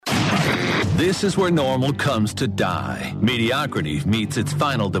This is where normal comes to die. Mediocrity meets its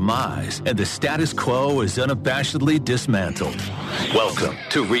final demise, and the status quo is unabashedly dismantled. Welcome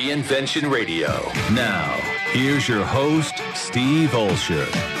to Reinvention Radio. Now, here's your host, Steve Olsher.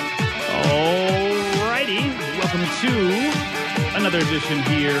 Alrighty, welcome to another edition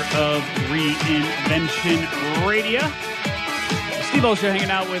here of Reinvention Radio. Steve Olsher hanging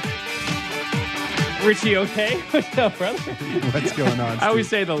out with Richie O'Kay. What's up, brother? What's going on, Steve? I always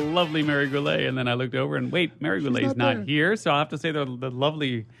say the lovely Mary Goulet, and then I looked over and wait, Mary Goulet's not here, so I'll have to say the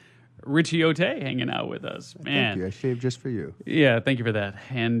lovely Richie O'Kay hanging out with us. Man. Thank you. I shaved just for you. Yeah, thank you for that.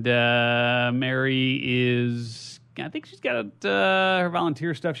 And Mary is, I think she's got her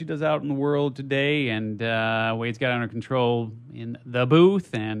volunteer stuff she does out in the world today, and Wade's got it under control in the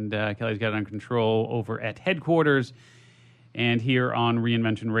booth, and Kelly's got it under control over at headquarters. And here on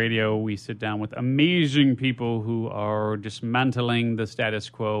Reinvention Radio, we sit down with amazing people who are dismantling the status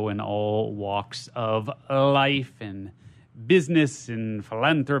quo in all walks of life and business and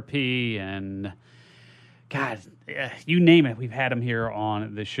philanthropy and, God, you name it. We've had them here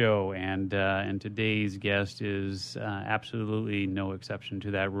on the show, and today's guest is absolutely no exception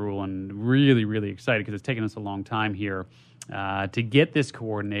to that rule, and really, really excited because it's taken us a long time here to get this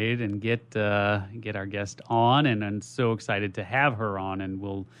coordinated and get our guest on, and I'm so excited to have her on, and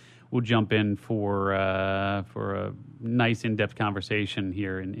we'll jump in for a nice in-depth conversation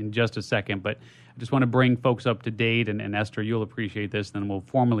here in just a second. But I just want to bring folks up to date, and Esther, you'll appreciate this, then we'll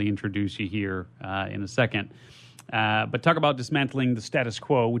formally introduce you here in a second. But talk about dismantling the status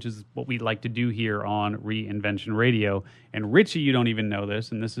quo, which is what we like to do here on Reinvention Radio. And Richie, you don't even know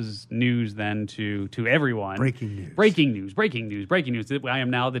this, and this is news then to everyone. Breaking news. Breaking news. I am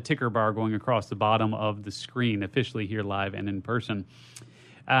now the ticker bar going across the bottom of the screen, officially here live and in person.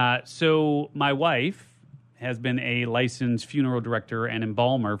 So my wife has been a licensed funeral director and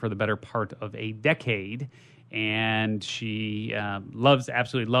embalmer for the better part of a decade. And she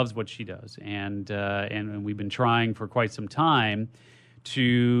absolutely loves what she does, and we've been trying for quite some time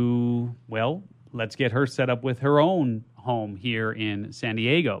to, well, let's get her set up with her own home here in San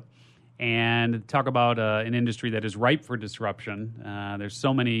Diego, and talk about an industry that is ripe for disruption. There's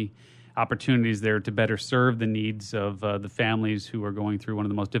so many opportunities there to better serve the needs of the families who are going through one of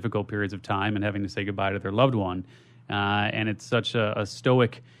the most difficult periods of time and having to say goodbye to their loved one, and it's such a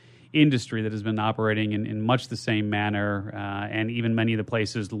stoic industry that has been operating in much the same manner, and even many of the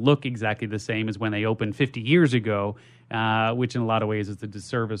places look exactly the same as when they opened 50 years ago, which in a lot of ways is a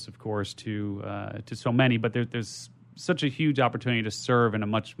disservice, of course, to so many. But there's such a huge opportunity to serve in a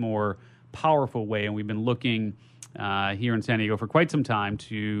much more powerful way, and we've been looking here in San Diego for quite some time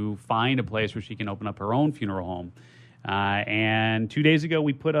to find a place where she can open up her own funeral home. And 2 days ago,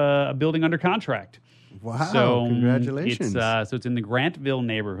 we put a building under contract. Wow, so congratulations. It's in the Grantville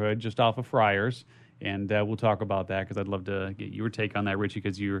neighborhood, just off of Friars, and we'll talk about that because I'd love to get your take on that, Richie,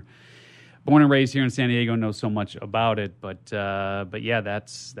 because you're born and raised here in San Diego and know so much about it. But yeah,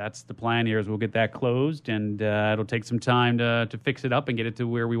 that's the plan here is we'll get that closed, and it'll take some time to fix it up and get it to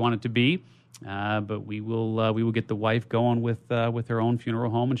where we want it to be. But we will get the wife going with her own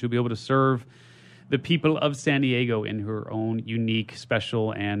funeral home, and she'll be able to serve the people of San Diego in her own unique,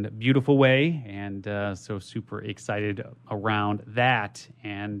 special, and beautiful way, and so super excited around that.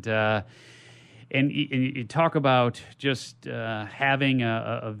 And you talk about just having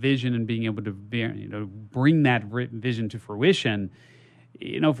a vision and being able to bring that vision to fruition.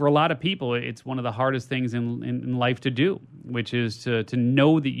 For a lot of people, it's one of the hardest things in life to do, which is to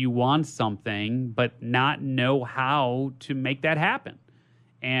know that you want something, but not know how to make that happen.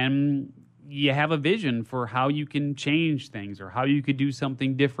 And you have a vision for how you can change things or how you could do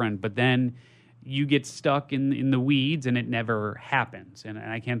something different, but then you get stuck in the weeds and it never happens. And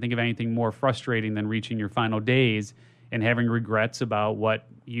I can't think of anything more frustrating than reaching your final days and having regrets about what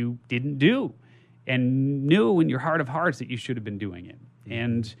you didn't do and knew in your heart of hearts that you should have been doing it.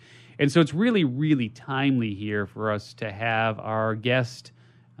 And so it's really, really timely here for us to have our guest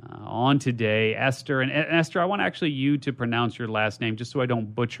on today, Esther. And Esther, I want actually you to pronounce your last name just so I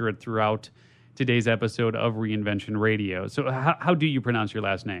don't butcher it throughout today's episode of Reinvention Radio. So how do you pronounce your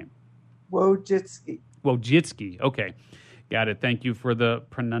last name? Wojcicki. Wojcicki. Okay. Got it. Thank you for the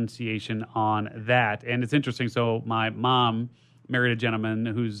pronunciation on that. And it's interesting. So my mom married a gentleman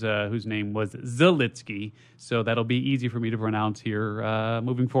whose name was Zalitsky, so that'll be easy for me to pronounce here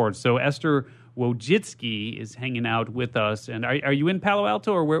moving forward. So Esther Wojcicki is hanging out with us. And are you in Palo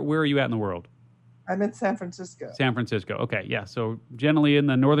Alto, or where are you at in the world? I'm in San Francisco. San Francisco. Okay, yeah. So generally in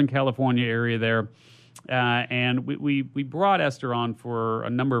the Northern California area there. And we brought Esther on for a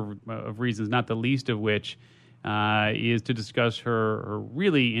number of reasons, not the least of which is to discuss her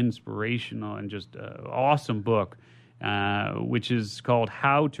really inspirational and just awesome book, which is called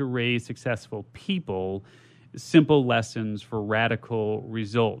How to Raise Successful People, Simple Lessons for Radical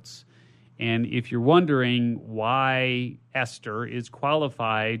Results. And if you're wondering why Esther is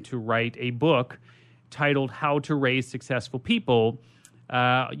qualified to write a book titled How to Raise Successful People,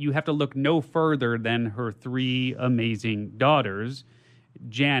 you have to look no further than her three amazing daughters.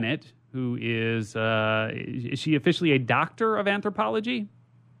 Janet, who is she officially a doctor of anthropology?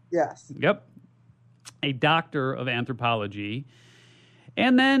 Yes. Yep. A doctor of anthropology.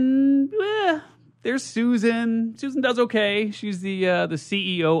 And then there's Susan. Susan does okay. She's the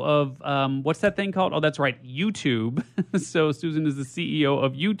CEO of, what's that thing called? Oh, that's right, YouTube. So Susan is the CEO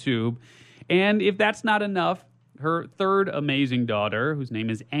of YouTube. And if that's not enough, her third amazing daughter, whose name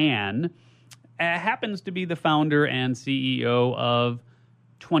is Anne, happens to be the founder and CEO of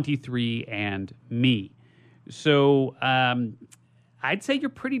 23andMe. So I'd say you're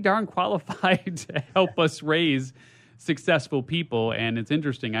pretty darn qualified to help us raise successful people. And it's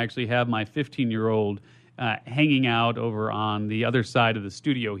interesting, I actually have my 15-year-old hanging out over on the other side of the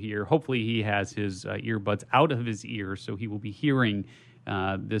studio here. Hopefully he has his earbuds out of his ears, so he will be hearing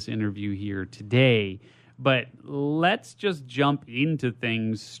this interview here today. But let's just jump into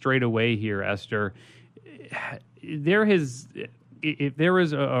things straight away here, Esther. If there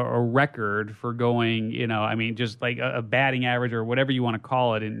is a record for going, just like a batting average or whatever you want to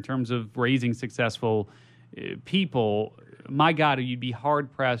call it in terms of raising successful people, my God, you'd be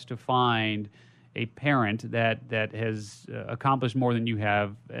hard-pressed to find a parent that has accomplished more than you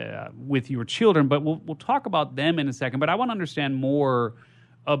have with your children. But we'll talk about them in a second. But I want to understand more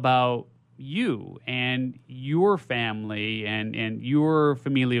about you and your family and your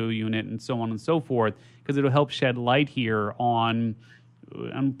familial unit and so on and so forth, because it'll help shed light here on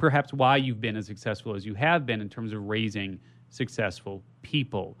perhaps why you've been as successful as you have been in terms of raising successful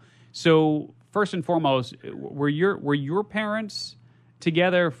people. So first and foremost, were your parents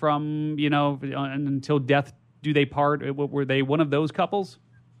together from, until death do they part? Were they one of those couples?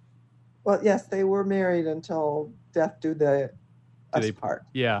 Well, yes, they were married until death do us part.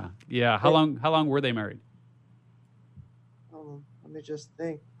 Yeah. How long were they married? Let me just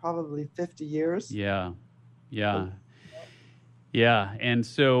think. Probably 50 years. Yeah. And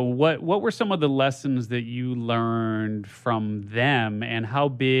so what were some of the lessons that you learned from them, and how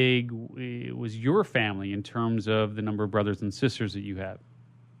big was your family in terms of the number of brothers and sisters that you have?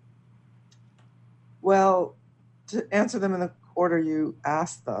 Well, to answer them in the order you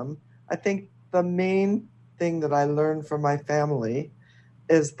asked them, I think the main thing that I learned from my family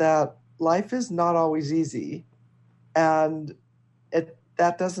is that life is not always easy, and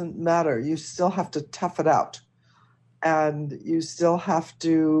that doesn't matter. You still have to tough it out, and you still have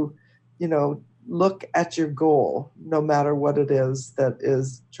to, look at your goal, no matter what it is that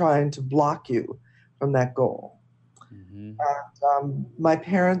is trying to block you from that goal. Mm-hmm. And my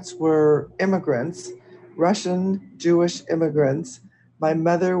parents were immigrants, Russian Jewish immigrants. My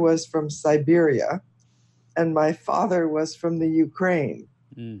mother was from Siberia, and my father was from the Ukraine.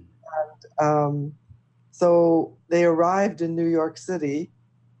 Mm. And so they arrived in New York City,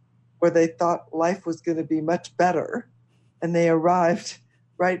 where they thought life was going to be much better, and they arrived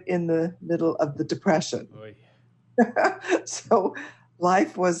right in the middle of the Depression. So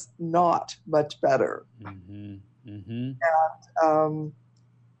life was not much better. Mm-hmm. Mm-hmm.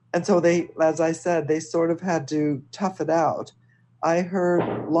 And so they, as I said, they sort of had to tough it out. I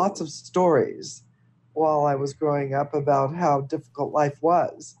heard lots of stories while I was growing up about how difficult life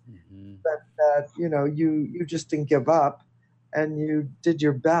was. Mm-hmm. But that, you just didn't give up, and you did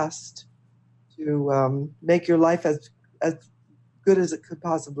your best to make your life as good as it could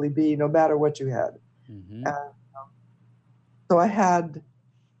possibly be, no matter what you had. Mm-hmm. And so I had,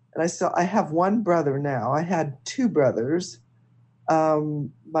 and I have one brother now. I had two brothers.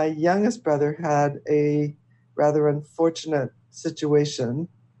 My youngest brother had a rather unfortunate situation,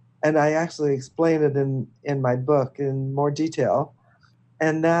 and I actually explain it in my book in more detail.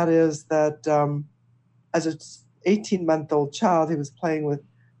 And that is that as an 18-month-old child, he was playing with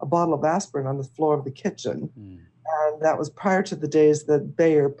a bottle of aspirin on the floor of the kitchen. Mm. And that was prior to the days that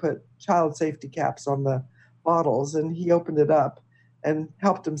Bayer put child safety caps on the bottles. And he opened it up and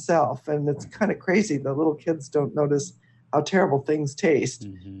helped himself. And it's kind of crazy. The little kids don't notice how terrible things taste.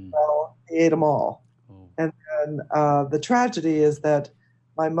 Mm-hmm. Well, he ate them all. Oh. And then the tragedy is that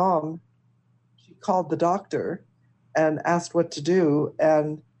my mom, she called the doctor and asked what to do.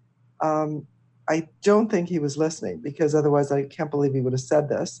 And I don't think he was listening, because otherwise I can't believe he would have said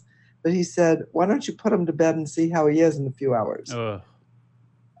this. But he said, "Why don't you put him to bed and see how he is in a few hours?"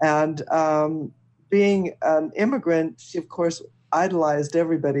 And being an immigrant, she, of course, idolized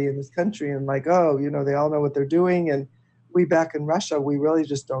everybody in this country and like, oh, they all know what they're doing. And we back in Russia, we really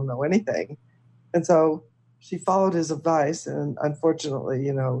just don't know anything. And so she followed his advice, and unfortunately,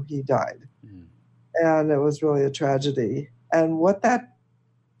 he died. Mm. And it was really a tragedy. And what that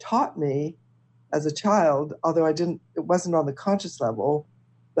taught me as a child, although it wasn't on the conscious level,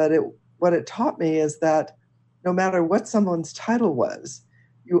 but what it taught me is that no matter what someone's title was,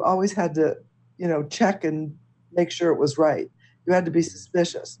 you always had to, check and make sure it was right. You had to be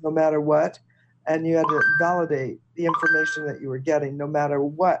suspicious no matter what, and you had to validate the information that you were getting no matter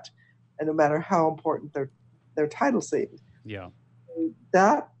what, and no matter how important their title seemed. Yeah.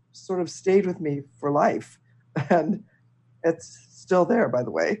 That sort of stayed with me for life, and it's still there, by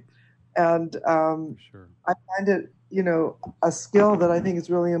the way. And sure. I find it, a skill that I think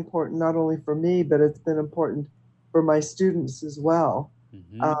is really important, not only for me, but it's been important for my students as well,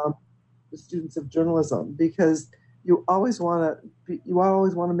 the students of journalism, because you always want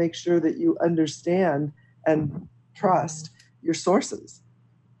to make sure that you understand and trust your sources.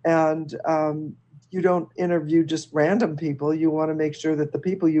 And you don't interview just random people. You want to make sure that the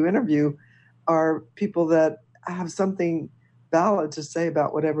people you interview are people that have something valid to say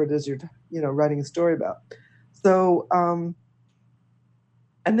about whatever it is you're writing a story about. So,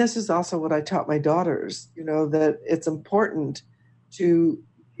 and this is also what I taught my daughters, that it's important to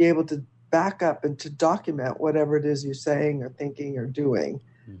be able to back up and to document whatever it is you're saying or thinking or doing,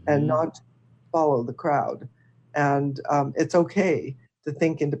 and not follow the crowd. And it's okay to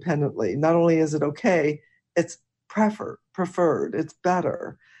think independently. Not only is it okay, it's preferred, it's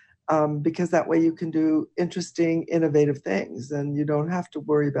better, because that way you can do interesting, innovative things, and you don't have to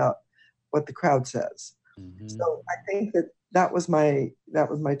worry about what the crowd says. So I think that was my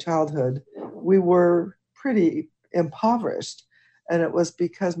childhood. We were pretty impoverished, and it was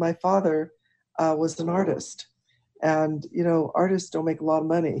because my father was an artist, and artists don't make a lot of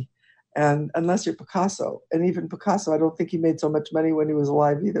money, and unless you're Picasso, and even Picasso, I don't think he made so much money when he was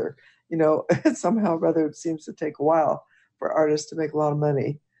alive either. Somehow or other, it seems to take a while for artists to make a lot of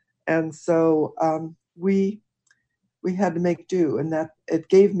money, and so we had to make do, and that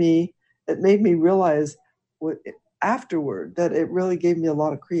it made me realize afterward that it really gave me a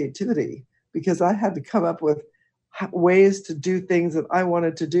lot of creativity, because I had to come up with ways to do things that I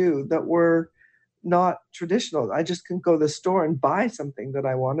wanted to do that were not traditional. I just couldn't go to the store and buy something that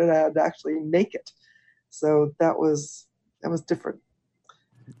I wanted. I had to actually make it. So that was different.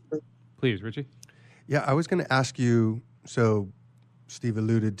 Please, Richie. Yeah, I was going to ask you, so Steve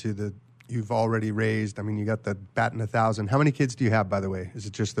alluded to you've already raised, you got the batting 1,000. How many kids do you have, by the way? Is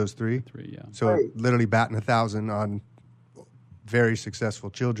it just those 3? 3, yeah. So right. Literally batting 1,000 on very successful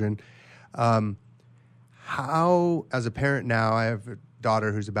children. How, as a parent now, I have a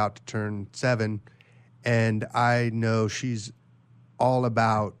daughter who's about to turn 7, and I know she's all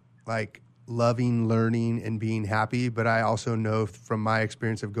about loving, learning, and being happy. But I also know from my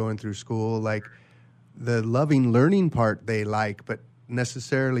experience of going through school, the loving, learning part they like, but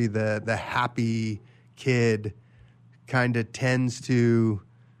necessarily the happy kid kind of tends to,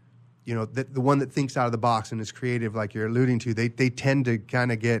 the one that thinks out of the box and is creative, like you're alluding to, they tend to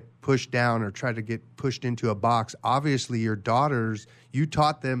kind of get pushed down or try to get pushed into a box. Obviously, your daughters, you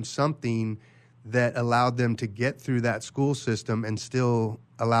taught them something that allowed them to get through that school system and still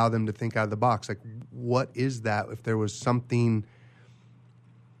allow them to think out of the box. What is that? If there was something,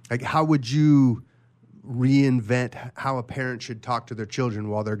 how would you reinvent how a parent should talk to their children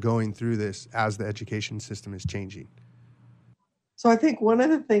while they're going through this as the education system is changing? So I think one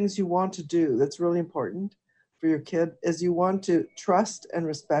of the things you want to do that's really important for your kid is you want to trust and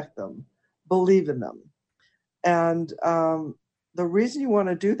respect them, believe in them. And the reason you want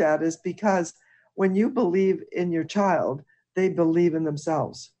to do that is because when you believe in your child, they believe in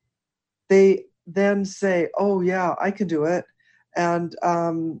themselves. They then say, oh yeah, I can do it. And,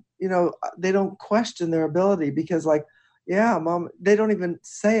 they don't question their ability, because yeah, mom, they don't even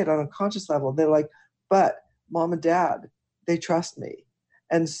say it on a conscious level. They're like, but mom and dad, they trust me.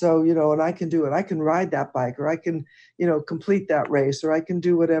 And so, and I can do it. I can ride that bike, or I can, complete that race, or I can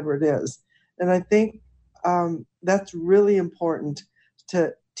do whatever it is. And I think that's really important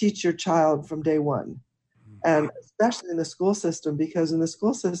to teach your child from day one. And especially in the school system, because in the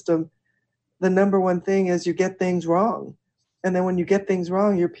school system, the number one thing is you get things wrong. And then when you get things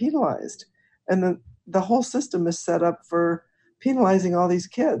wrong, you're penalized. And the whole system is set up for penalizing all these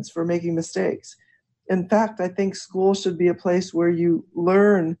kids for making mistakes. In fact, I think school should be a place where you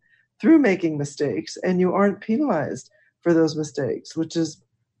learn through making mistakes and you aren't penalized for those mistakes, which is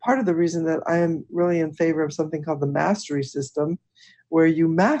part of the reason that I am really in favor of something called the mastery system, where you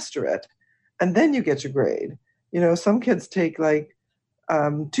master it. and then you get your grade. Some kids take like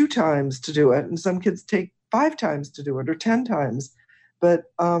 2 times to do it, and some kids take 5 times to do it, or 10 times. But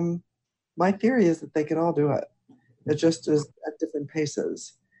my theory is that they can all do it. It just is at different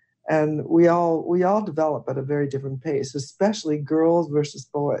paces. And we all develop at a very different pace, especially girls versus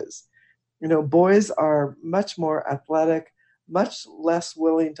boys. Boys are much more athletic, much less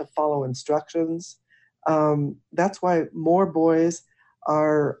willing to follow instructions. That's why more boys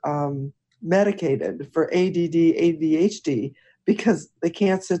are medicated for ADD, ADHD, because they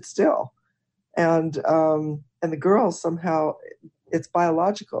can't sit still. And the girls, somehow, it's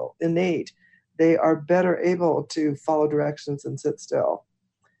biological, innate. They are better able to follow directions and sit still.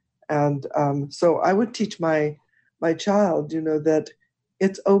 And so I would teach my child, that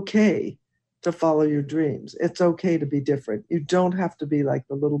it's okay to follow your dreams. It's okay to be different. You don't have to be like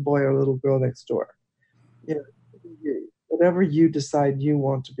the little boy or little girl next door. Whatever you decide you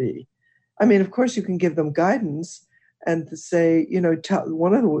want to be. I mean, of course, you can give them guidance and to say,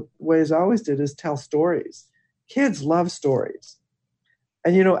 one of the ways I always did is tell stories. Kids love stories.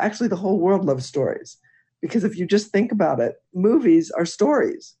 And, actually the whole world loves stories, because if you just think about it, movies are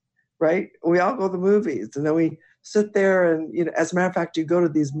stories, right? We all go to the movies, and then we sit there and, as a matter of fact, you go to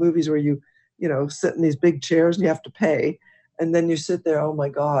these movies where you sit in these big chairs and you have to pay. And then you sit there, oh my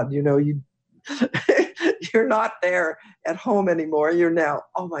God, you're not there at home anymore. You're now,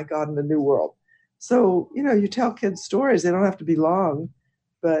 oh my God, in a new world. So, you tell kids stories. They don't have to be long,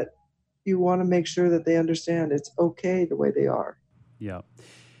 but you want to make sure that they understand it's okay the way they are.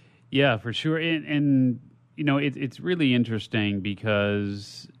 Yeah, for sure. And it's really interesting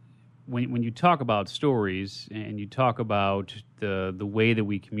because when you talk about stories and you talk about the way that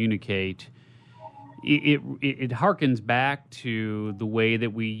we communicate, it harkens back to the way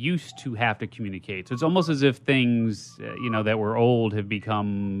that we used to have to communicate. So it's almost as if things, that were old have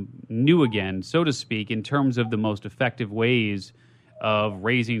become new again, so to speak, in terms of the most effective ways of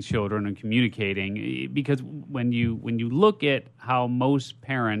raising children and communicating. Because when you look at how most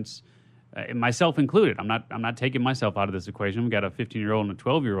parents, myself included, I'm not taking myself out of this equation. We've got a 15-year-old and a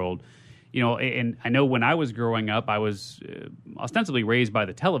 12-year-old. And I know when I was growing up, I was ostensibly raised by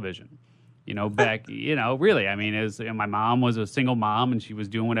the television. Back, really, I mean, as my mom was a single mom and she was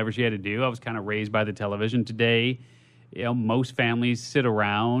doing whatever she had to do. I was kind of raised by the television. Today, most families sit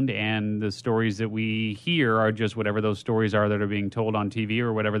around and the stories that we hear are just whatever those stories are that are being told on TV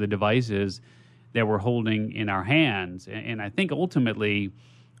or whatever the device is that we're holding in our hands. And I think ultimately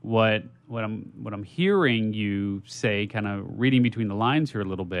what I'm hearing you say, kind of reading between the lines here a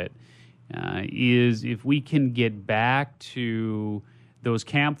little bit, is if we can get back to those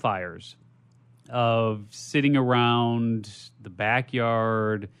campfires of sitting around the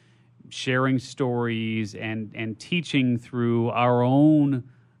backyard, sharing stories and teaching through our own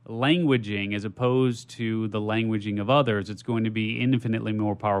languaging as opposed to the languaging of others, it's going to be infinitely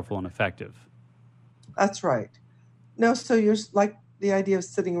more powerful and effective. That's right. No, so you're like the idea of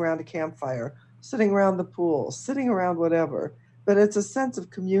sitting around a campfire, sitting around the pool, sitting around whatever, but it's a sense of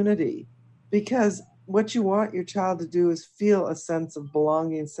community, because what you want your child to do is feel a sense of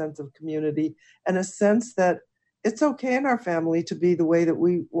belonging, sense of community, and a sense that it's okay in our family to be the way that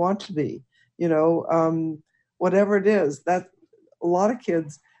we want to be, whatever it is. That a lot of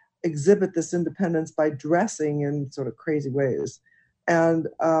kids exhibit this independence by dressing in sort of crazy ways. And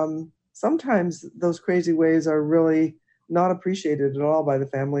sometimes those crazy ways are really not appreciated at all by the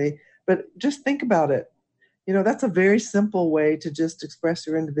family. But just think about it. That's a very simple way to just express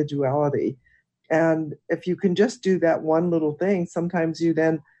your individuality. And if you can just do that one little thing, sometimes you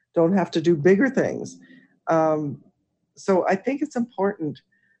then don't have to do bigger things. So I think it's important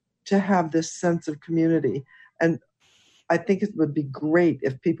to have this sense of community. And I think it would be great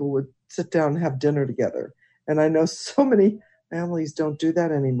if people would sit down and have dinner together. And I know so many families don't do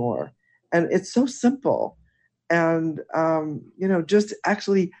that anymore. And it's so simple. And, just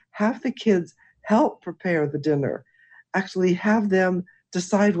actually have the kids help prepare the dinner, actually have them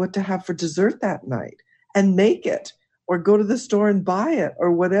decide what to have for dessert that night and make it, or go to the store and buy it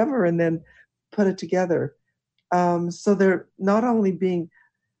or whatever, and then put it together. So they're not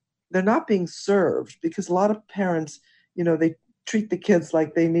being served, because a lot of parents, they treat the kids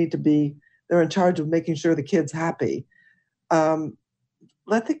like they're in charge of making sure the kid's happy.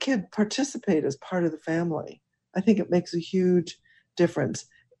 Let the kid participate as part of the family. I think it makes a huge difference.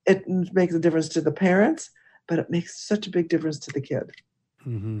 It makes a difference to the parents, but it makes such a big difference to the kid.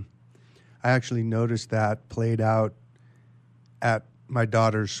 Mm-hmm. I actually noticed that played out at my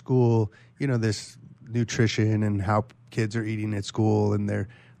daughter's school, this nutrition and how kids are eating at school, and they're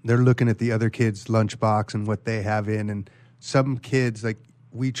looking at the other kids' lunchbox and what they have in. And some kids, like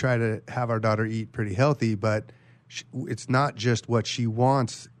we try to have our daughter eat pretty healthy, but it's not just what she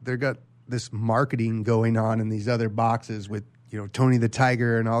wants. They've got this marketing going on in these other boxes with, Tony the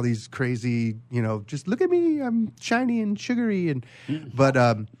Tiger and all these crazy, just look at me, I'm shiny and sugary.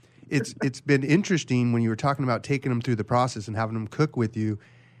 But it's been interesting when you were talking about taking them through the process and having them cook with you.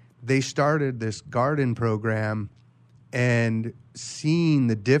 They started this garden program and seeing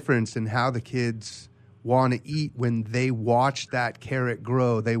the difference in how the kids want to eat when they watch that carrot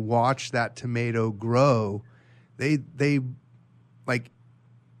grow, they watch that tomato grow. They like,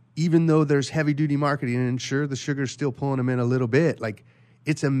 even though there's heavy duty marketing and sure the sugar's still pulling them in a little bit, like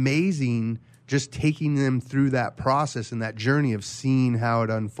it's amazing just taking them through that process and that journey of seeing how it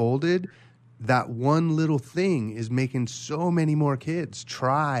unfolded. That one little thing is making so many more kids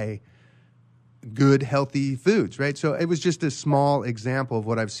try good, healthy foods, right? So it was just a small example of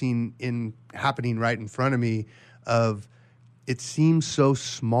what I've seen happening right in front of me of it seems so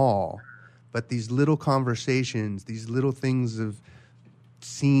small, but these little conversations, these little things of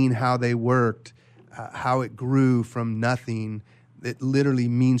seeing how they worked, how it grew from nothing, it literally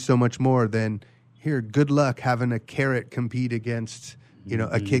means so much more than, here, good luck having a carrot compete against,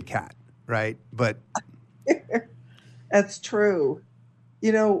 a Kit Kat, right? But that's true.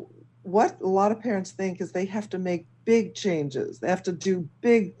 What a lot of parents think is they have to make big changes. They have to do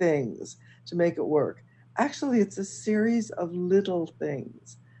big things to make it work. Actually, it's a series of little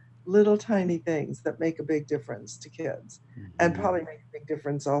things, little tiny things that make a big difference to kids, and probably make a big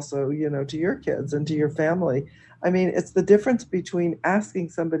difference also, to your kids and to your family. I mean, it's the difference between asking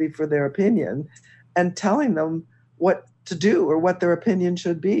somebody for their opinion and telling them what to do or what their opinion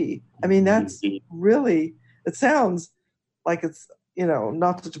should be. I mean, that's really, it sounds like it's,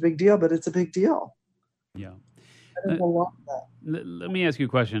 not such a big deal, but it's a big deal. Yeah. Let me ask you a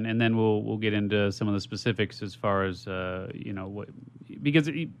question, and then we'll get into some of the specifics as far as what, because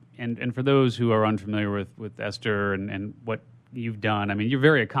and for those who are unfamiliar with Esther and what you've done, I mean, you're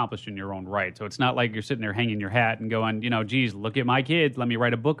very accomplished in your own right. So it's not like you're sitting there hanging your hat and going, geez, look at my kids, let me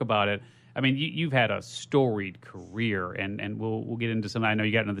write a book about it. I mean, you've had a storied career, and we'll get into some. I know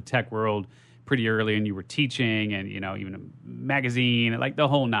you got into the tech world pretty early, and you were teaching, and even a magazine, like the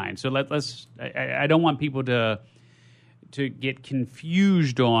whole nine. So let's. I don't want people to get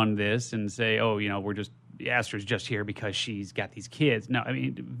confused on this and say, oh, we're just Esther's just here because she's got these kids. No, I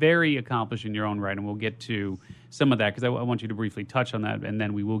mean, very accomplished in your own right, and we'll get to some of that because I want you to briefly touch on that, and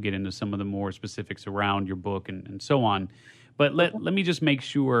then we will get into some of the more specifics around your book and so on. But let me just make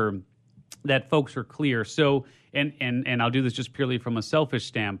sure that folks are clear. So, and I'll do this just purely from a selfish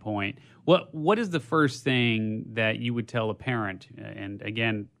standpoint. What is the first thing that you would tell a parent? And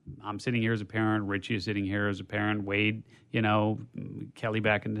again, I'm sitting here as a parent. Richie is sitting here as a parent. Wade, Kelly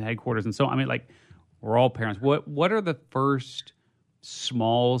back in the headquarters, and so I mean, like, we're all parents. What are the first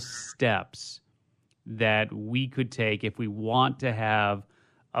small steps that we could take if we want to have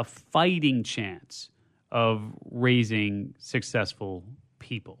a fighting chance of raising successful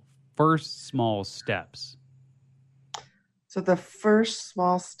people? First small steps. So the first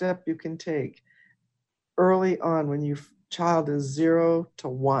small step you can take early on when your child is 0 to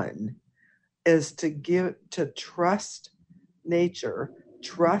 1 is to trust nature,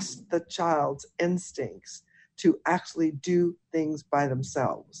 trust the child's instincts to actually do things by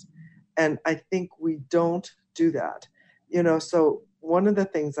themselves. And I think we don't do that. So one of the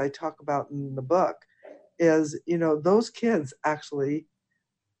things I talk about in the book is, those kids actually,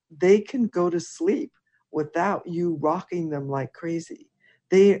 they can go to sleep without you rocking them like crazy.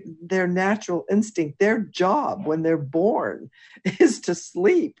 Their natural instinct, their job when they're born is to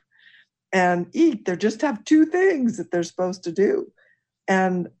sleep and eat. They just have two things that they're supposed to do.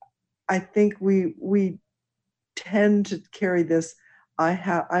 And I think we tend to carry this,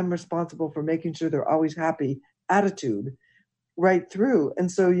 I'm responsible for making sure they're always happy attitude right through. And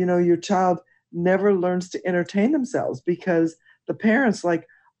so, your child never learns to entertain themselves because the parents like,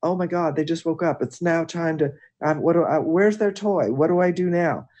 oh my God, they just woke up. It's now time to, where's their toy? What do I do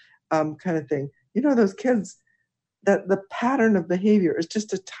now? Kind of thing. Those kids, that the pattern of behavior is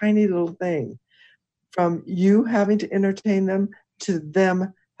just a tiny little thing from you having to entertain them to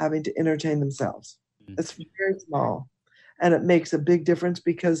them having to entertain themselves. It's very small. And it makes a big difference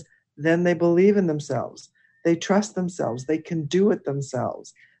because then they believe in themselves. They trust themselves. They can do it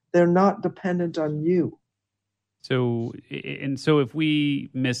themselves. They're not dependent on you. So if we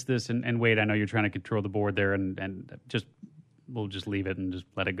miss this, and Wade, I know you're trying to control the board there, and just we'll just leave it and just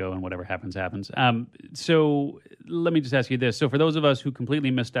let it go, and whatever happens, happens. So let me just ask you this. So for those of us who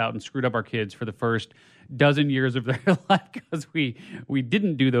completely missed out and screwed up our kids for the first dozen years of their life because we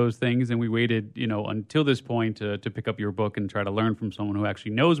didn't do those things and we waited, until this point to pick up your book and try to learn from someone who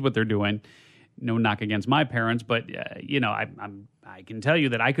actually knows what they're doing. No knock against my parents, but I can tell you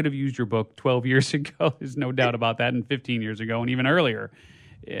that I could have used your book 12 years ago. There's no doubt about that, and 15 years ago, and even earlier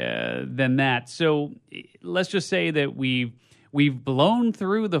than that. So let's just say that we've blown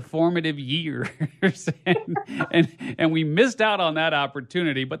through the formative years and we missed out on that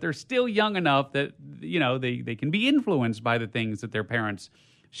opportunity, but they're still young enough that they can be influenced by the things that their parents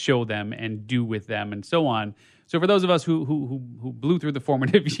show them and do with them and so on. So for those of us who blew through the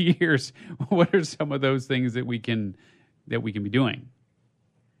formative years, what are some of those things that we can be doing?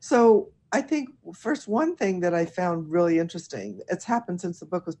 So I think first, one thing that I found really interesting, it's happened since the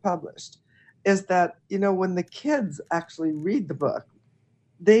book was published, is that, when the kids actually read the book,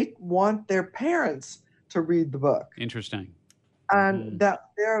 they want their parents to read the book. Interesting. And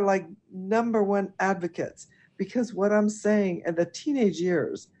that they're like number one advocates, because what I'm saying in the teenage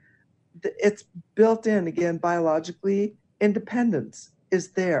years, it's built in, again, biologically, independence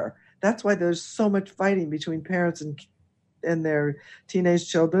is there. That's why there's so much fighting between parents and their teenage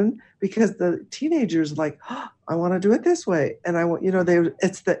children, because the teenagers like, oh, I want to do it this way. And I want,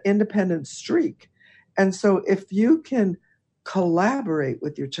 it's the independent streak. And so if you can collaborate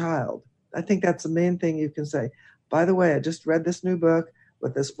with your child, I think that's the main thing you can say. By the way, I just read this new book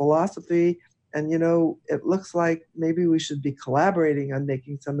with this philosophy, and, it looks like maybe we should be collaborating on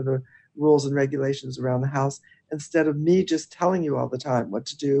making some of the rules and regulations around the house instead of me just telling you all the time what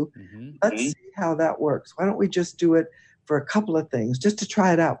to do. Let's see how that works. Why don't we just do it for a couple of things just to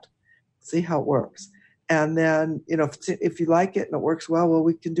try it out, see how it works. And then, if you like it and it works well,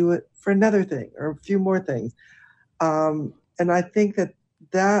 we can do it for another thing or a few more things. And I think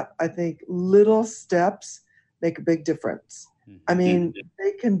that little steps make a big difference. I mean,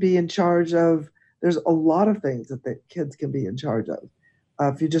 they can be in charge of, there's a lot of things that the kids can be in charge of.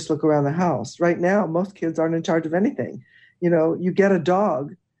 If you just look around the house right now, most kids aren't in charge of anything. You get a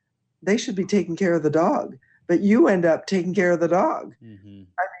dog, they should be taking care of the dog, but you end up taking care of the dog. I mean,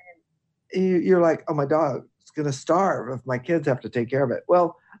 you're like, oh, my dog is going to starve if my kids have to take care of it.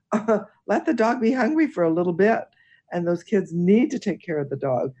 Well, let the dog be hungry for a little bit. And those kids need to take care of the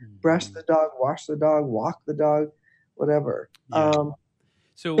dog, brush the dog, wash the dog, walk the dog, whatever. Yeah.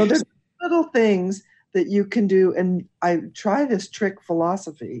 So there's little things that you can do. And I try this trick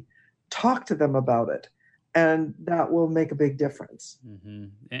philosophy, talk to them about it, and that will make a big difference.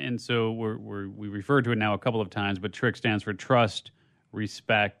 And so we refer to it now a couple of times, but TRIC stands for trust,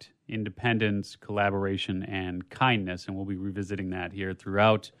 respect, independence, collaboration, and kindness. And we'll be revisiting that here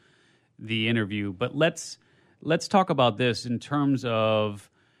throughout the interview. But let's talk about this in terms of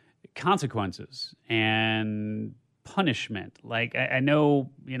consequences and punishment. Like I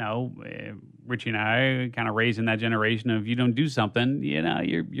know, Richie and I are kind of raised in that generation of, you don't do something,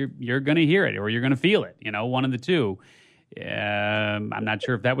 you're going to hear it or you're going to feel it. One of the two. I'm not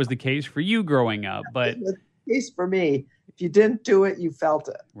sure if that was the case for you growing up, but it was the case for me. If you didn't do it, you felt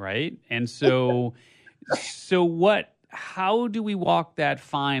it. Right. And so, how do we walk that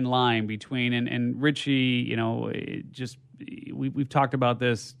fine line between, and Richie, we've talked about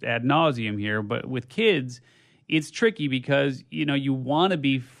this ad nauseum here, but with kids, it's tricky because, you want to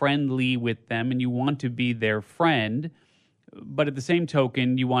be friendly with them and you want to be their friend, but at the same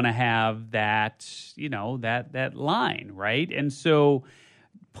token, you want to have that, that line, right? And so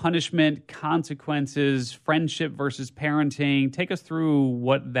punishment, consequences, friendship versus parenting, take us through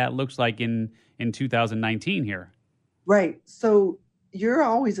what that looks like in 2019 here. Right. So you're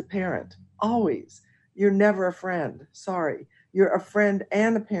always a parent, always. You're never a friend. Sorry. You're a friend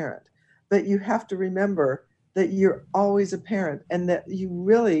and a parent, but you have to remember that you're always a parent and that you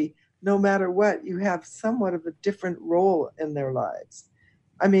really, no matter what, you have somewhat of a different role in their lives.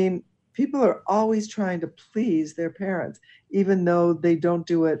 I mean, people are always trying to please their parents, even though they don't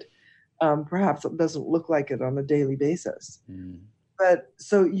do it. Perhaps it doesn't look like it on a daily basis. But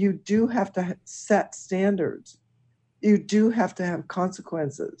so you do have to set standards. You do have to have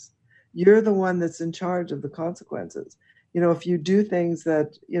consequences. You're the one that's in charge of the consequences. If you do things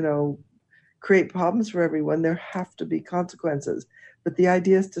that, create problems for everyone, there have to be consequences. But the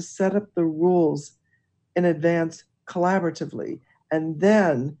idea is to set up the rules in advance collaboratively. And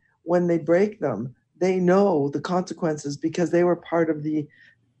then when they break them, they know the consequences because they were part of the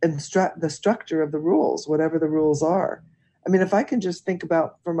structure of the rules, whatever the rules are. I mean, if I can just think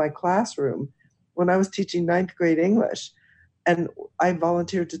about for my classroom, when I was teaching 9th grade English, and I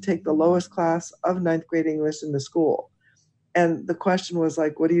volunteered to take the lowest class of 9th grade English in the school. And the question was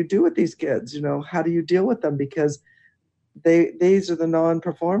like, what do you do with these kids? You know, how do you deal with them? Because these are the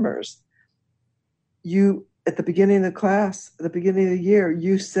non-performers. You, at the beginning of the class, at the beginning of the year,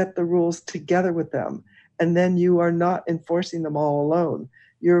 you set the rules together with them. And then you are not enforcing them all alone.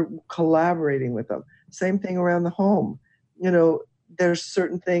 You're collaborating with them. Same thing around the home. You know, there's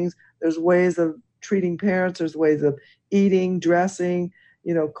certain things, there's ways of treating parents, there's ways of eating, dressing,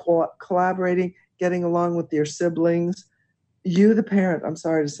 you know, collaborating, getting along with your siblings. You, the parent, I'm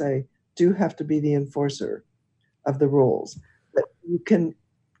sorry to say, do have to be the enforcer of the rules. But you can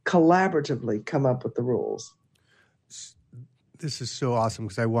collaboratively come up with the rules. This is so awesome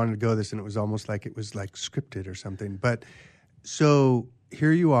because I wanted to go this and it was almost like it was like scripted or something. But so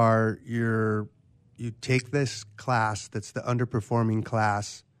here you are, you take this class that's the underperforming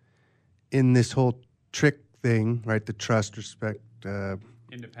class in this whole trick thing, right? The trust, respect,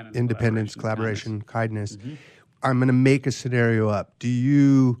 independence, collaboration, kindness. Mm-hmm. I'm going to make a scenario up. Do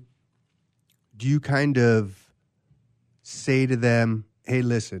you kind of say to them, hey,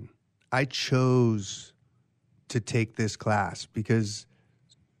 listen, I chose to take this class because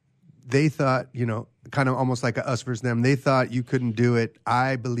they thought, you know, kind of almost like a us versus them. They thought you couldn't do it.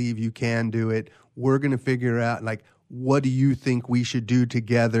 I believe you can do it. We're going to figure out, like, what do you think we should do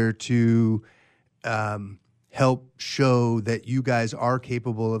together to help show that you guys are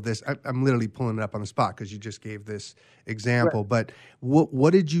capable of this? I'm literally pulling it up on the spot because you just gave this example. Right. But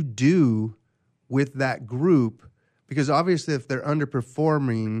what did you do with that group? Because obviously if they're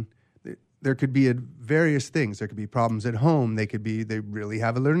underperforming, there could be various things. There could be problems at home. They really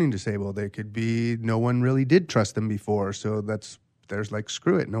have a learning disabled. They could be no one really did trust them before. So there's like,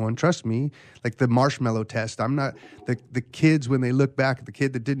 screw it. No one trusts me. Like the marshmallow test. I'm not, the kids, when they look back at the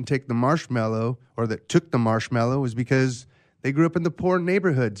kid that didn't take the marshmallow or that took the marshmallow was because they grew up in the poor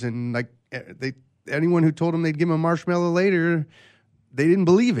neighborhoods. And like anyone who told them they'd give them a marshmallow later, they didn't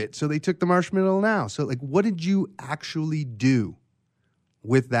believe it. So they took the marshmallow now. So like, what did you actually do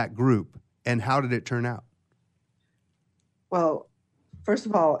with that group and how did it turn out? Well, first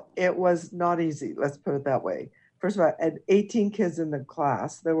of all, it was not easy. Let's put it that way. First of all, I had 18 kids in the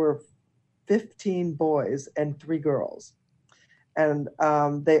class. There were 15 boys and 3 girls. And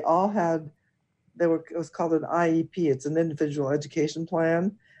they all had, it was called an IEP. It's an individual education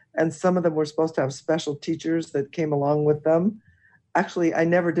plan. And some of them were supposed to have special teachers that came along with them. Actually, I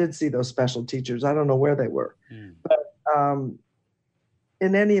never did see those special teachers. I don't know where they were. But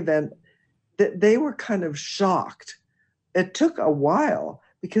in any event, they were kind of shocked. It took a while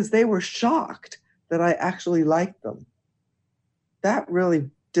because they were shocked that I actually liked them. That really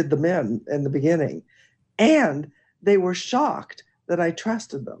did them in the beginning. And they were shocked that I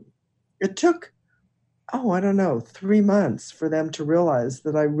trusted them. It took, 3 months for them to realize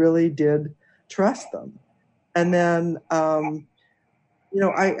that I really did trust them. And then,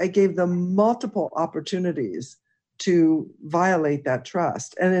 I gave them multiple opportunities to violate that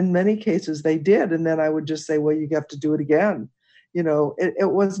trust. And in many cases they did. And then I would just say, well, you have to do it again. You know,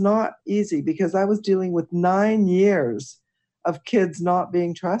 it was not easy because I was dealing with 9 years of kids not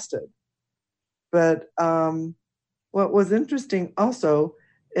being trusted. But what was interesting also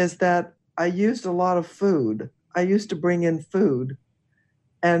is that I used a lot of food. I used to bring in food.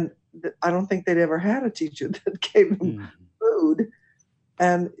 And I don't think they'd ever had a teacher that gave them food.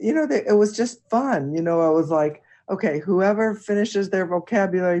 And, it was just fun. I was like, okay, whoever finishes their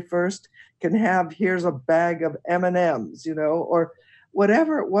vocabulary first can have, here's a bag of M&Ms, or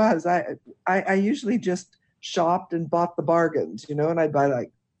whatever it was. I usually just shopped and bought the bargains, and I'd buy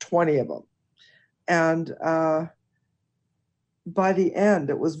like 20 of them. And by the end,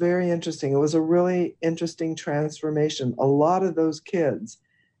 it was very interesting. It was a really interesting transformation. A lot of those kids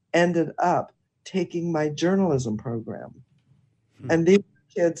ended up taking my journalism program. And these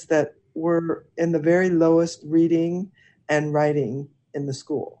kids that were in the very lowest reading and writing in the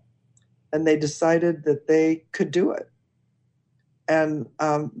school. And they decided that they could do it. And,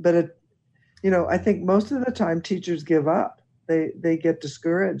 but I think most of the time teachers give up. They get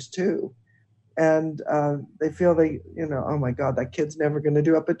discouraged too. And they feel oh my God, that kid's never going to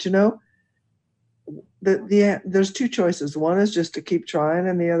do it. But there's 2 choices. One is just to keep trying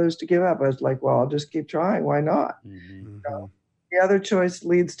and the other is to give up. I was like, well, I'll just keep trying. Why not? Mm-hmm. The other choice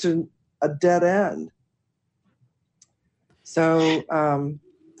leads to a dead end. So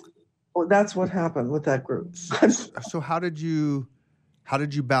that's what happened with that group. So how did you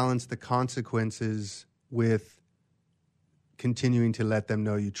balance the consequences with continuing to let them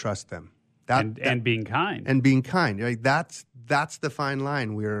know you trust them? And being kind. And being kind. Right? That's the fine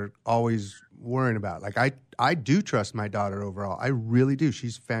line we're always worrying about. Like I do trust my daughter overall. I really do.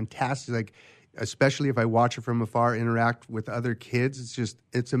 She's fantastic. Like especially if I watch her from afar interact with other kids.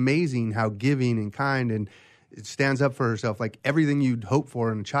 It's amazing how giving and kind, and it stands up for herself, like everything you'd hope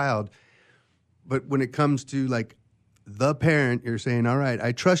for in a child. But when it comes to like the parent, you're saying, all right,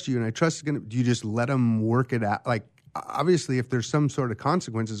 I trust you and I trust do you just let them work it out? Like, obviously, if there's some sort of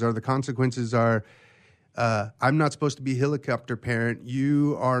consequences, or the consequences are, I'm not supposed to be helicopter parent.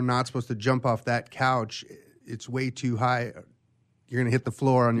 You are not supposed to jump off that couch. It's way too high. You're going to hit the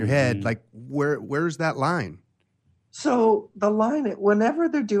floor on your head. Like, where's that line? So the line, whenever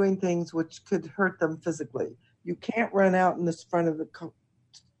they're doing things which could hurt them physically, you can't run out in the front of the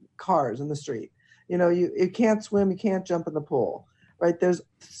cars in the street. You know, you can't swim, you can't jump in the pool, right? There's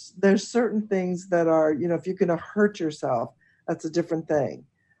certain things that are, you know, if you're going to hurt yourself, that's a different thing.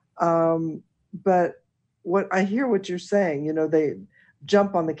 But I hear what you're saying, you know, they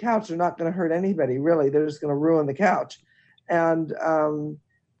jump on the couch, they're not going to hurt anybody, really. They're just going to ruin the couch. And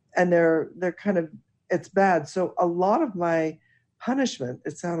they're kind of, it's bad. So a lot of my punishment,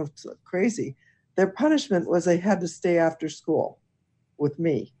 it sounds crazy, their punishment was they had to stay after school with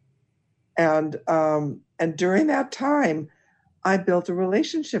me. And during that time, I built a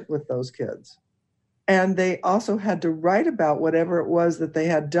relationship with those kids. And they also had to write about whatever it was that they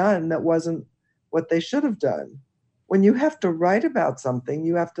had done that wasn't what they should have done. When you have to write about something,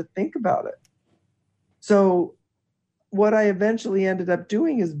 you have to think about it. So what I eventually ended up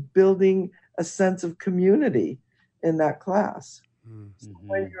doing is building a sense of community in that class. Mm-hmm. So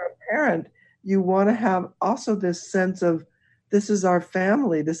when you're a parent, you want to have also this sense of, this is our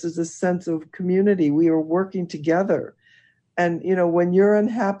family. This is a sense of community. We are working together. And, you know, when you're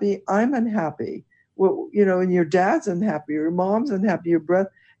unhappy, I'm unhappy. Well, you know, and your dad's unhappy, your mom's unhappy, your brother,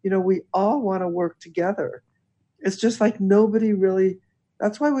 you know, we all want to work together. It's just like nobody really,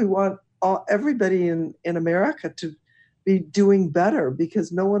 that's why we want everybody in America to be doing better,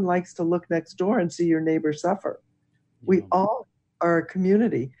 because no one likes to look next door and see your neighbor suffer. Yeah. We all are a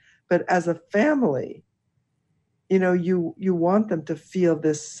community, but as a family, you know, you want them to feel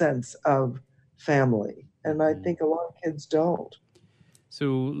this sense of family. And I think a lot of kids don't.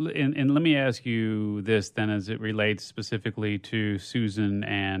 So, and let me ask you this then, as it relates specifically to Susan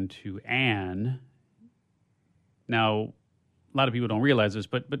and to Anne. Now, a lot of people don't realize this,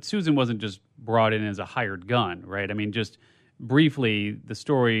 but Susan wasn't just brought in as a hired gun, right? I mean, just briefly, the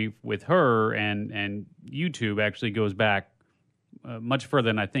story with her and YouTube actually goes back much further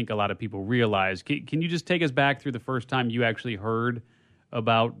than I think a lot of people realize. Can you just take us back through the first time you actually heard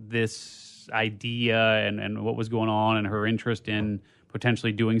about this idea and what was going on and her interest in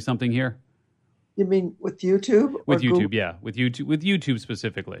potentially doing something here? You mean with YouTube? With YouTube, Google? Yeah. With YouTube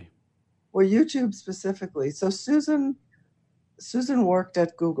specifically. Well, YouTube specifically. So Susan worked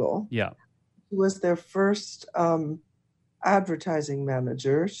at Google. Yeah. She was their first advertising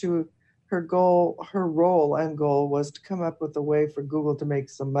manager. Her role and goal was to come up with a way for Google to make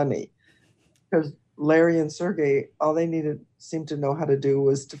some money. Because Larry and Sergey, all they seemed to know how to do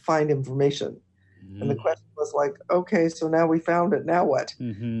was to find information. Mm-hmm. And the question was like, okay, so now we found it, now what?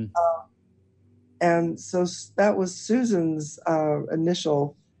 Mm-hmm. And so that was Susan's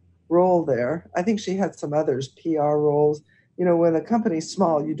initial role there. I think she had some others, PR roles. You know, when a company's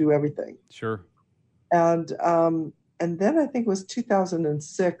small, you do everything. Sure. And then I think it was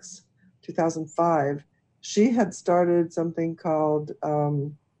 2006, 2005, she had started something called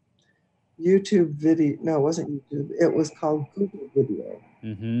YouTube Video. No, it wasn't YouTube. It was called Google Video.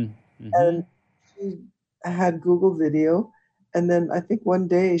 Mm-hmm. Mm-hmm. And she had Google Video. And then I think one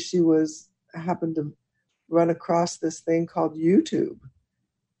day she happened to run across this thing called YouTube.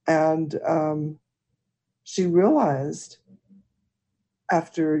 And she realized,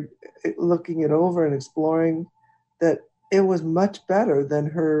 after looking it over and exploring, that it was much better than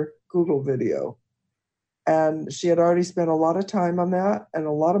her Google Video. And she had already spent a lot of time on that and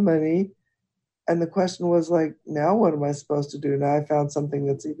a lot of money. And the question was like, now what am I supposed to do? Now I found something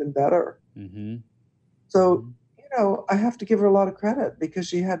that's even better. Mm-hmm. So, you know, I have to give her a lot of credit, because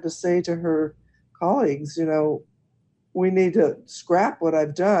she had to say to her colleagues, you know, we need to scrap what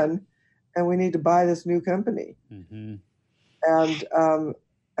I've done and we need to buy this new company. Mm-hmm.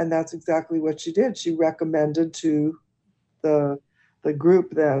 And that's exactly what she did. She recommended to the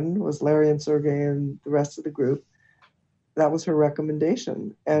group, then was Larry and Sergey and the rest of the group. That was her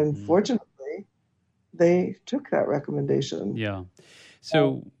recommendation. And fortunately, they took that recommendation. Yeah.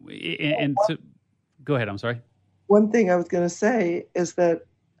 So, so go ahead. I'm sorry. One thing I was going to say is that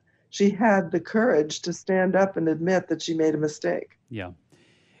she had the courage to stand up and admit that she made a mistake. Yeah,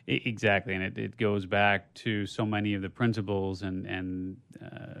 exactly. And it goes back to so many of the principles and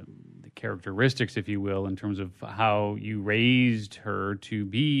the characteristics, if you will, in terms of how you raised her to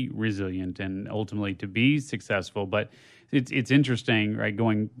be resilient and ultimately to be successful. But it's interesting, right?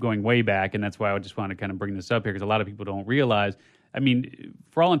 Going way back, and that's why I just want to kind of bring this up here, because a lot of people don't realize. I mean,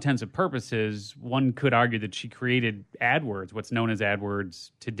 for all intents and purposes, one could argue that she created AdWords, what's known as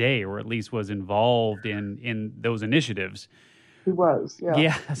AdWords today, or at least was involved in those initiatives. He was, yeah.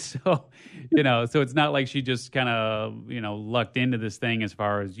 Yeah, so, so it's not like she just kind of, lucked into this thing as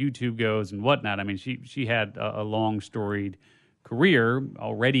far as YouTube goes and whatnot. I mean, she had a long, storied career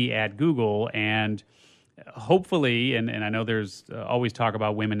already at Google, and hopefully, and I know there's always talk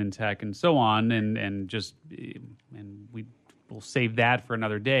about women in tech and so on, and we'll save that for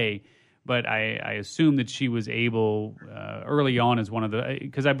another day. But I assume that she was able early on as one of the,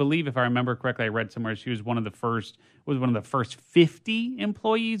 because I believe, if I remember correctly, I read somewhere she was one of the first 50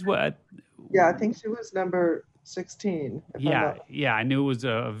 employees. What? Yeah, I think she was number 16. Yeah, I knew it was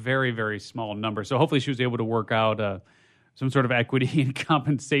a very, very small number. So hopefully she was able to work out some sort of equity and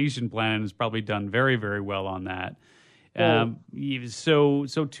compensation plan, and has probably done very, very well on that.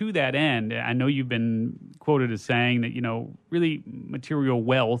 So to that end, I know you've been quoted as saying that, really material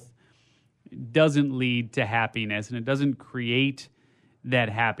wealth doesn't lead to happiness, and it doesn't create that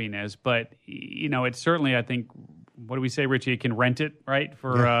happiness. But, it's certainly, I think, what do we say, Richie? It can rent it, right,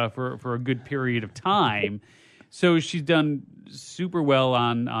 for a good period of time. So she's done super well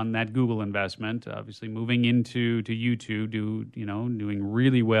on that Google investment, obviously moving into YouTube, doing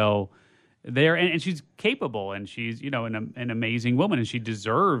really well there. And she's capable, and she's, an amazing woman, and she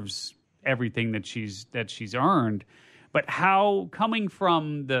deserves everything that she's earned. But how, coming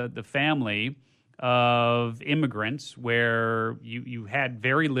from the family of immigrants where you had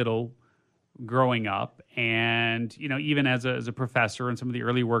very little growing up, and, even as a professor and some of the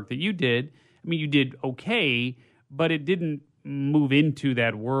early work that you did, I mean, you did okay, but it didn't move into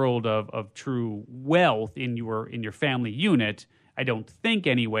that world of true wealth in your family unit, I don't think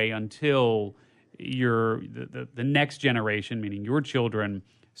anyway, until the next generation, meaning your children,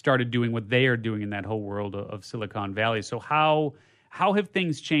 started doing what they are doing in that whole world of Silicon Valley. So how have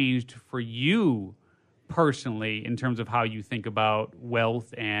things changed for you personally in terms of how you think about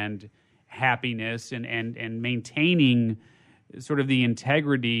wealth and happiness and maintaining sort of the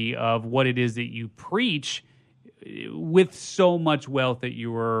integrity of what it is that you preach with so much wealth at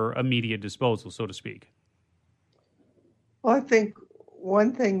your immediate disposal, so to speak? Well, I think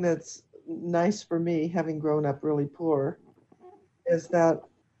one thing that's nice for me, having grown up really poor, is that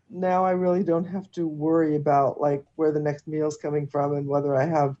now I really don't have to worry about like where the next meal's coming from and whether I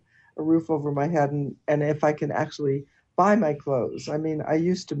have a roof over my head and if I can actually buy my clothes. I mean, I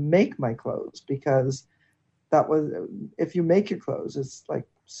used to make my clothes because that was, if you make your clothes, it's like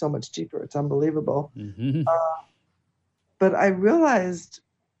so much cheaper. It's unbelievable. Mm-hmm. But I realized,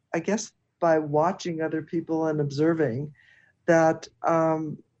 I guess by watching other people and observing, that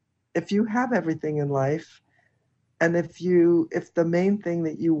if you have everything in life, and if the main thing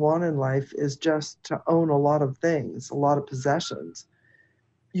that you want in life is just to own a lot of things, a lot of possessions,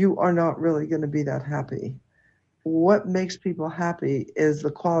 you are not really going to be that happy. What makes people happy is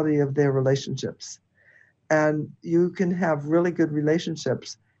the quality of their relationships. And you can have really good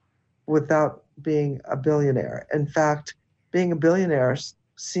relationships without being a billionaire. In fact, being a billionaire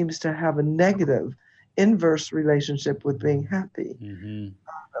seems to have a negative, inverse relationship with being happy. Mm-hmm.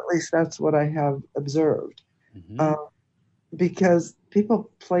 At least that's what I have observed. Mm-hmm. Because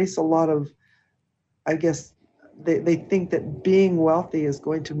people place a lot of, I guess, they think that being wealthy is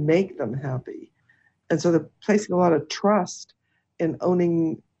going to make them happy. And so they're placing a lot of trust in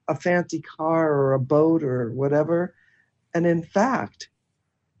owning a fancy car or a boat or whatever. And in fact,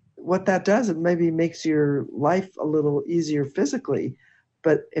 what that does, it maybe makes your life a little easier physically.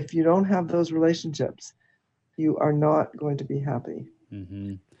 But if you don't have those relationships, you are not going to be happy.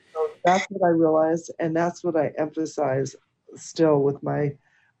 Mm-hmm. So that's what I realized, and that's what I emphasize still with my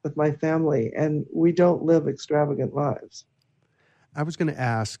family. And we don't live extravagant lives. I was going to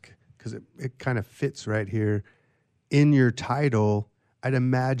ask, because it kind of fits right here. In your title, I'd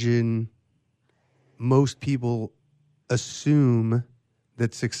imagine most people assume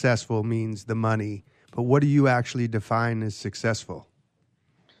that successful means the money. But what do you actually define as successful?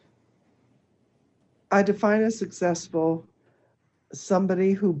 I define as successful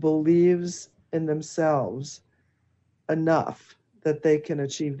somebody who believes in themselves enough that they can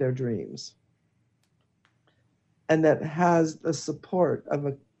achieve their dreams, and that has the support of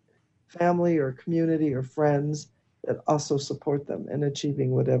a family or community or friends that also support them in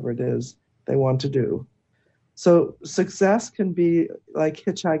achieving whatever it is they want to do. So success can be like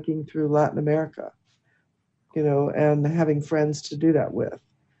hitchhiking through Latin America, and having friends to do that with.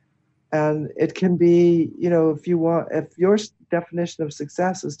 And it can be, if your definition of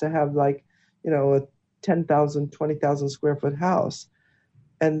success is to have like, a 10,000, 20,000 square foot house,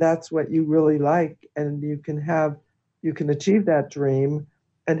 and that's what you really like, and you can achieve that dream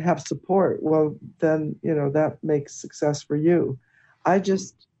and have support, well, then, that makes success for you. I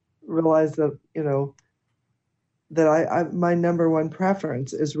just realized that, that my number one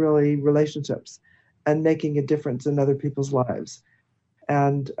preference is really relationships and making a difference in other people's lives.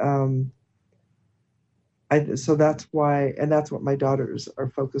 And so that's why, and that's what my daughters are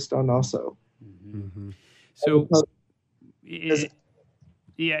focused on also. Mm-hmm. So,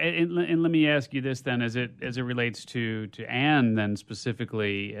 yeah, and let me ask you this then, as it relates to Anne, then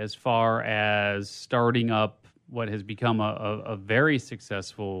specifically, as far as starting up what has become a very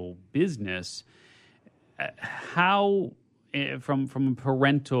successful business, how, from a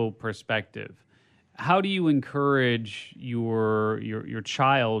parental perspective, how do you encourage your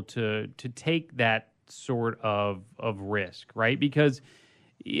child to take that sort of risk, right? Because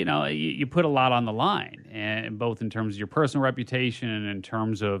you put a lot on the line, and both in terms of your personal reputation and in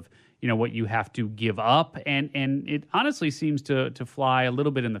terms of what you have to give up, and it honestly seems to fly a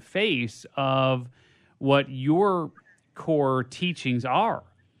little bit in the face of what your core teachings are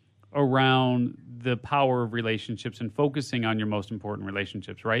around the power of relationships and focusing on your most important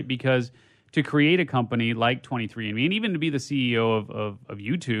relationships, right? Because to create a company like 23andMe, and even to be the CEO of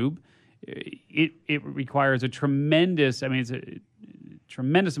YouTube, it requires a tremendous, it's a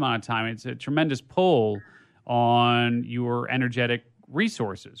tremendous amount of time. It's a tremendous pull on your energetic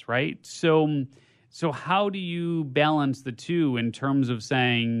resources, right? So how do you balance the two in terms of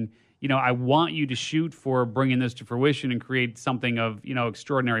saying, I want you to shoot for bringing this to fruition and create something of,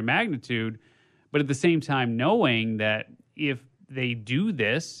 extraordinary magnitude, but at the same time knowing that if they do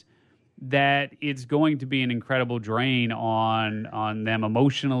this, that it's going to be an incredible drain on them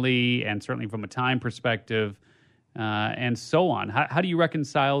emotionally and certainly from a time perspective, and so on. How do you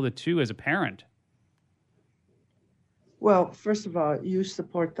reconcile the two as a parent? Well, first of all, you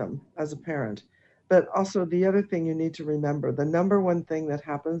support them as a parent. But also the other thing you need to remember, the number one thing that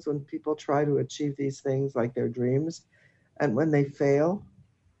happens when people try to achieve these things like their dreams, and when they fail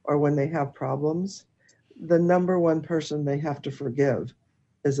or when they have problems, the number one person they have to forgive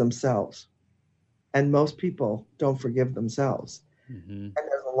is themselves. And most people don't forgive themselves. Mm-hmm. And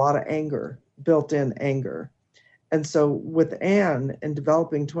there's a lot of anger, built-in anger. And so with Anne in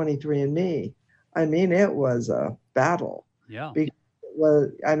developing 23andMe, it was a battle. Yeah.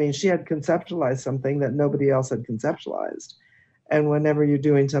 She had conceptualized something that nobody else had conceptualized. And whenever you're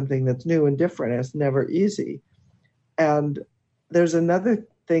doing something that's new and different, it's never easy. And there's another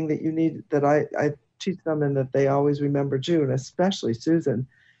thing that you need that I teach them, and that they always remember June, especially Susan.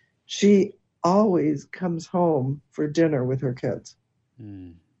 She always comes home for dinner with her kids,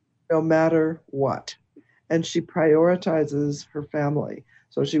 no matter what. And she prioritizes her family.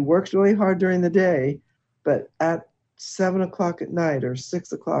 So she works really hard during the day, but at 7 o'clock at night or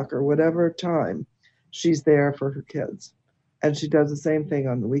 6 o'clock or whatever time, she's there for her kids. And she does the same thing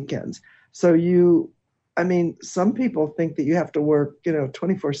on the weekends. So some people think that you have to work,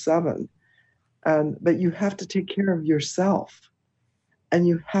 24/7, but you have to take care of yourself, and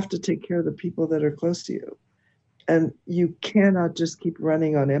you have to take care of the people that are close to you. And you cannot just keep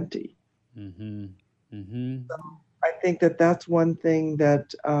running on empty. Mm-hmm. Mm-hmm. So I think that that's one thing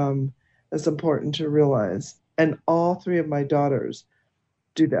that is important to realize. And all three of my daughters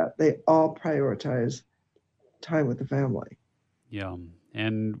do that. They all prioritize time with the family. Yeah.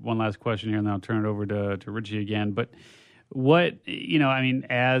 And one last question here, and then I'll turn it over to Richie again. But what,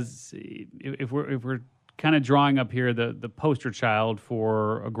 as if we're kind of drawing up here the poster child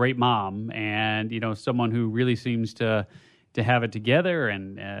for a great mom, and someone who really seems to have it together,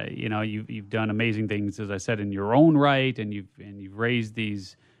 and you've done amazing things, as I said, in your own right, and you've raised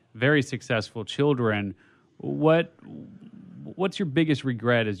these very successful children. What's your biggest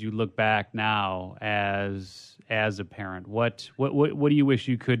regret as you look back now as a parent? What do you wish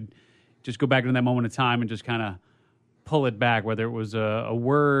you could just go back to that moment of time and just kind of pull it back, whether it was a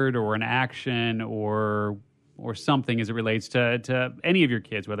word or an action or something as it relates to any of your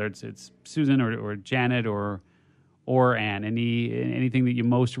kids, whether it's Susan or Janet or Anne? Anything that you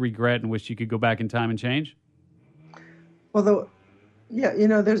most regret and wish you could go back in time and change? Well,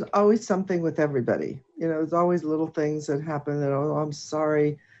 there's always something with everybody. There's always little things that happen that, I'm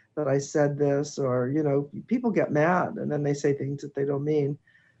sorry that I said this, or, people get mad and then they say things that they don't mean.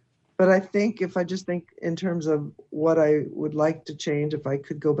 But I think if I just think in terms of what I would like to change, if I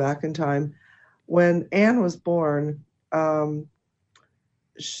could go back in time, when Anne was born,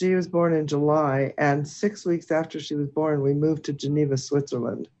 she was born in July, and 6 weeks after she was born, we moved to Geneva,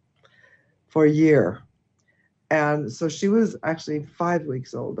 Switzerland. for a year. And so she was actually 5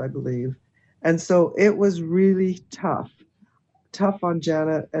 weeks old, I believe. And so it was really tough on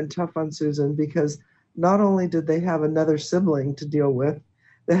Janet and tough on Susan, because not only did they have another sibling to deal with,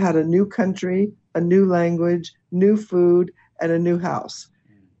 they had a new country, a new language, new food, and a new house.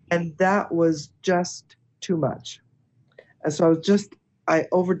 And that was just too much. And so I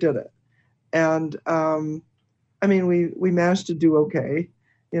overdid it. And I mean, we managed to do okay,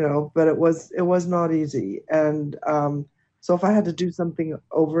 but it was not easy. And so if I had to do something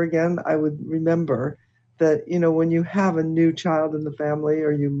over again, I would remember that, when you have a new child in the family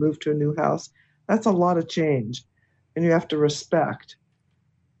or you move to a new house, that's a lot of change. And you have to respect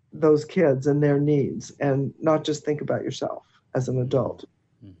those kids and their needs and not just think about yourself as an adult.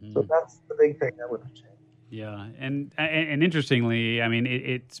 Mm-hmm. So that's the big thing I would have changed. Yeah, and interestingly, I mean,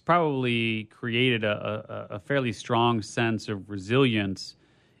 it's probably created a fairly strong sense of resilience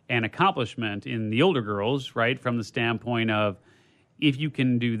and accomplishment in the older girls, right? From the standpoint of, if you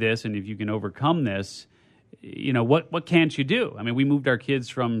can do this and if you can overcome this, what can't you do? I mean, we moved our kids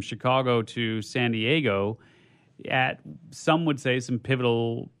from Chicago to San Diego at, some would say, some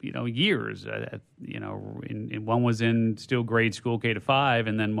pivotal, years. In one was in still grade school, K-5,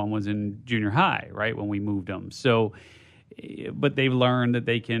 and then one was in junior high, right, when we moved them. So, but they've learned that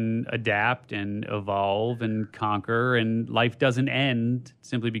they can adapt and evolve and conquer, and life doesn't end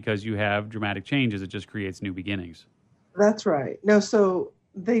simply because you have dramatic changes. It just creates new beginnings. That's right. No, so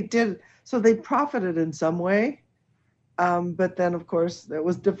they did. So they profited in some way, but then, of course, it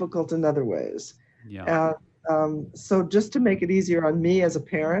was difficult in other ways. Yeah. So just to make it easier on me as a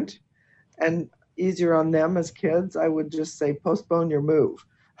parent and easier on them as kids, I would just say postpone your move.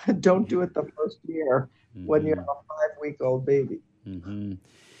 Don't do it the first year when you have a 5-week-old baby. Mm-hmm.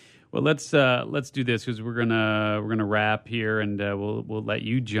 Well, let's do this, because we're gonna wrap here, and we'll let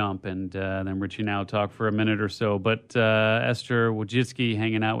you jump, and then Richie and I will talk for a minute or so. But Esther Wojcicki,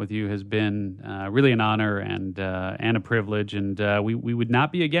 hanging out with you has been really an honor and a privilege, and we would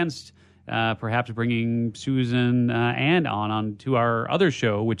not be against perhaps bringing Susan and on to our other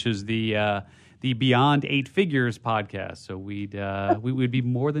show, which is the Beyond 8 Figures podcast. So we would be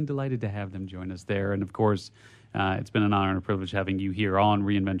more than delighted to have them join us there. And of course, it's been an honor and a privilege having you here on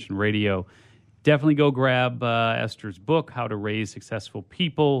Reinvention Radio. Definitely go grab Esther's book, How to Raise Successful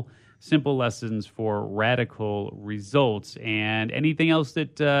People, Simple Lessons for Radical Results. And anything else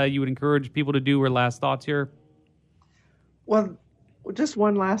that you would encourage people to do, or last thoughts here? Well, just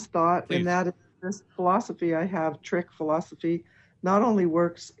one last thought, Please. And that is this philosophy I have, trick philosophy, not only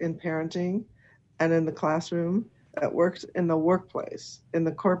works in parenting and in the classroom, it works in the workplace, in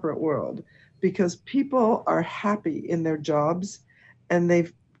the corporate world, because people are happy in their jobs and they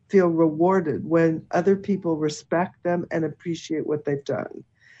feel rewarded when other people respect them and appreciate what they've done,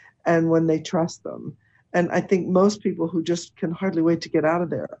 and when they trust them. And I think most people who just can hardly wait to get out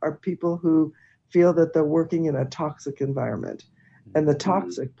of there are people who feel that they're working in a toxic environment. And the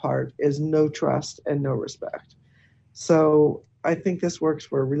toxic part is no trust and no respect. So I think this works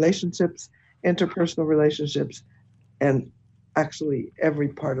for relationships, interpersonal relationships, and actually every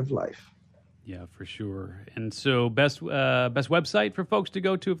part of life. Yeah, for sure. And so best website for folks to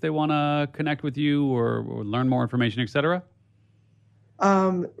go to if they want to connect with you or learn more information, et cetera?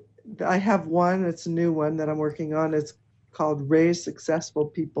 I have one. It's a new one that I'm working on. It's called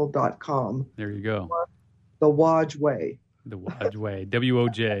RaiseSuccessfulPeople.com. There you go. The Woj Way. The Woj Way.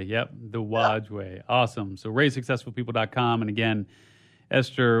 W-O-J. Yep. The Woj Way. Awesome. So RaiseSuccessfulPeople.com. And again,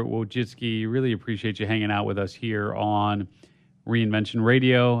 Esther Wojcicki, really appreciate you hanging out with us here on Reinvention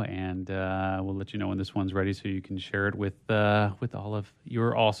Radio. And we'll let you know when this one's ready so you can share it with all of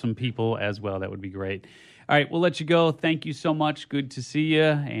your awesome people as well. That would be great. All right, we'll let you go. Thank you so much. Good to see you.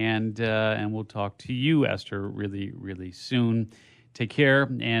 And we'll talk to you, Esther, really, really soon. Take care.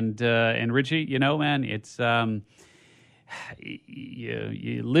 And Richie, man, it's...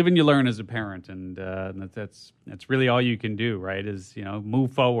 You live and you learn as a parent, and that's really all you can do, right? Is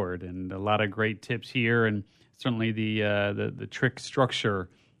move forward, and a lot of great tips here, and certainly the trick structure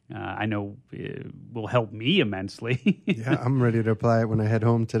I know will help me immensely. Yeah, I'm ready to apply it when I head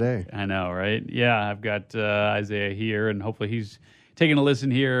home today. I know, right? Yeah, I've got Isaiah here, and hopefully he's taking a listen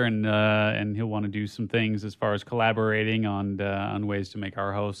here, and he'll want to do some things as far as collaborating on ways to make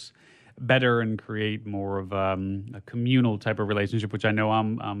our house better and create more of a communal type of relationship, which I know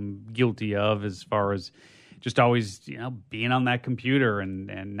I'm guilty of, as far as just always being on that computer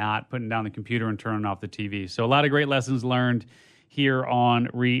and not putting down the computer and turning off the TV. So a lot of great lessons learned here on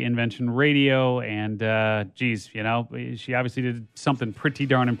Reinvention Radio, and she obviously did something pretty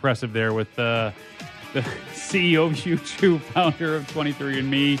darn impressive there with the CEO of YouTube, founder of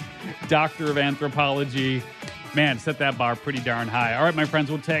 23andMe, doctor of anthropology. Man, set that bar pretty darn high. All right, my friends,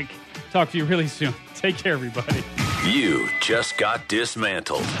 we'll talk to you really soon. Take care, everybody. You just got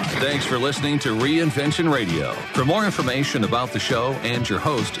dismantled. Thanks for listening to Reinvention Radio. For more information about the show and your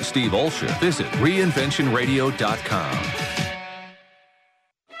host, Steve Olsher, visit reinventionradio.com.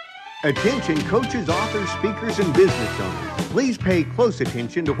 Attention coaches, authors, speakers, and business owners. Please pay close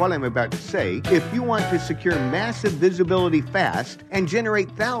attention to what I'm about to say if you want to secure massive visibility fast and generate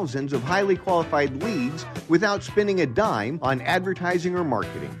thousands of highly qualified leads without spending a dime on advertising or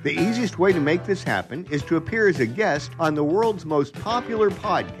marketing. The easiest way to make this happen is to appear as a guest on the world's most popular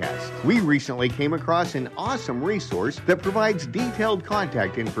podcast. We recently came across an awesome resource that provides detailed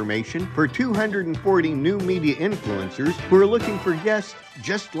contact information for 240 new media influencers who are looking for guests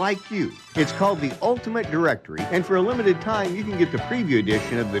just like you. It's called the Ultimate Directory, and for a limited time, you can get the preview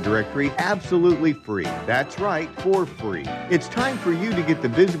edition of the directory absolutely free. That's right, for free. It's time for you to get the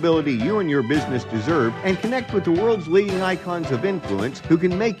visibility you and your business deserve and connect with the world's leading icons of influence who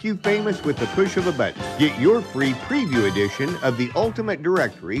can make you famous with the push of a button. Get your free preview edition of the Ultimate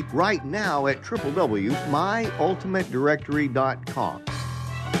Directory right now at www.myultimatedirectory.com.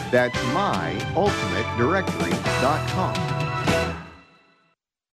 That's myultimatedirectory.com.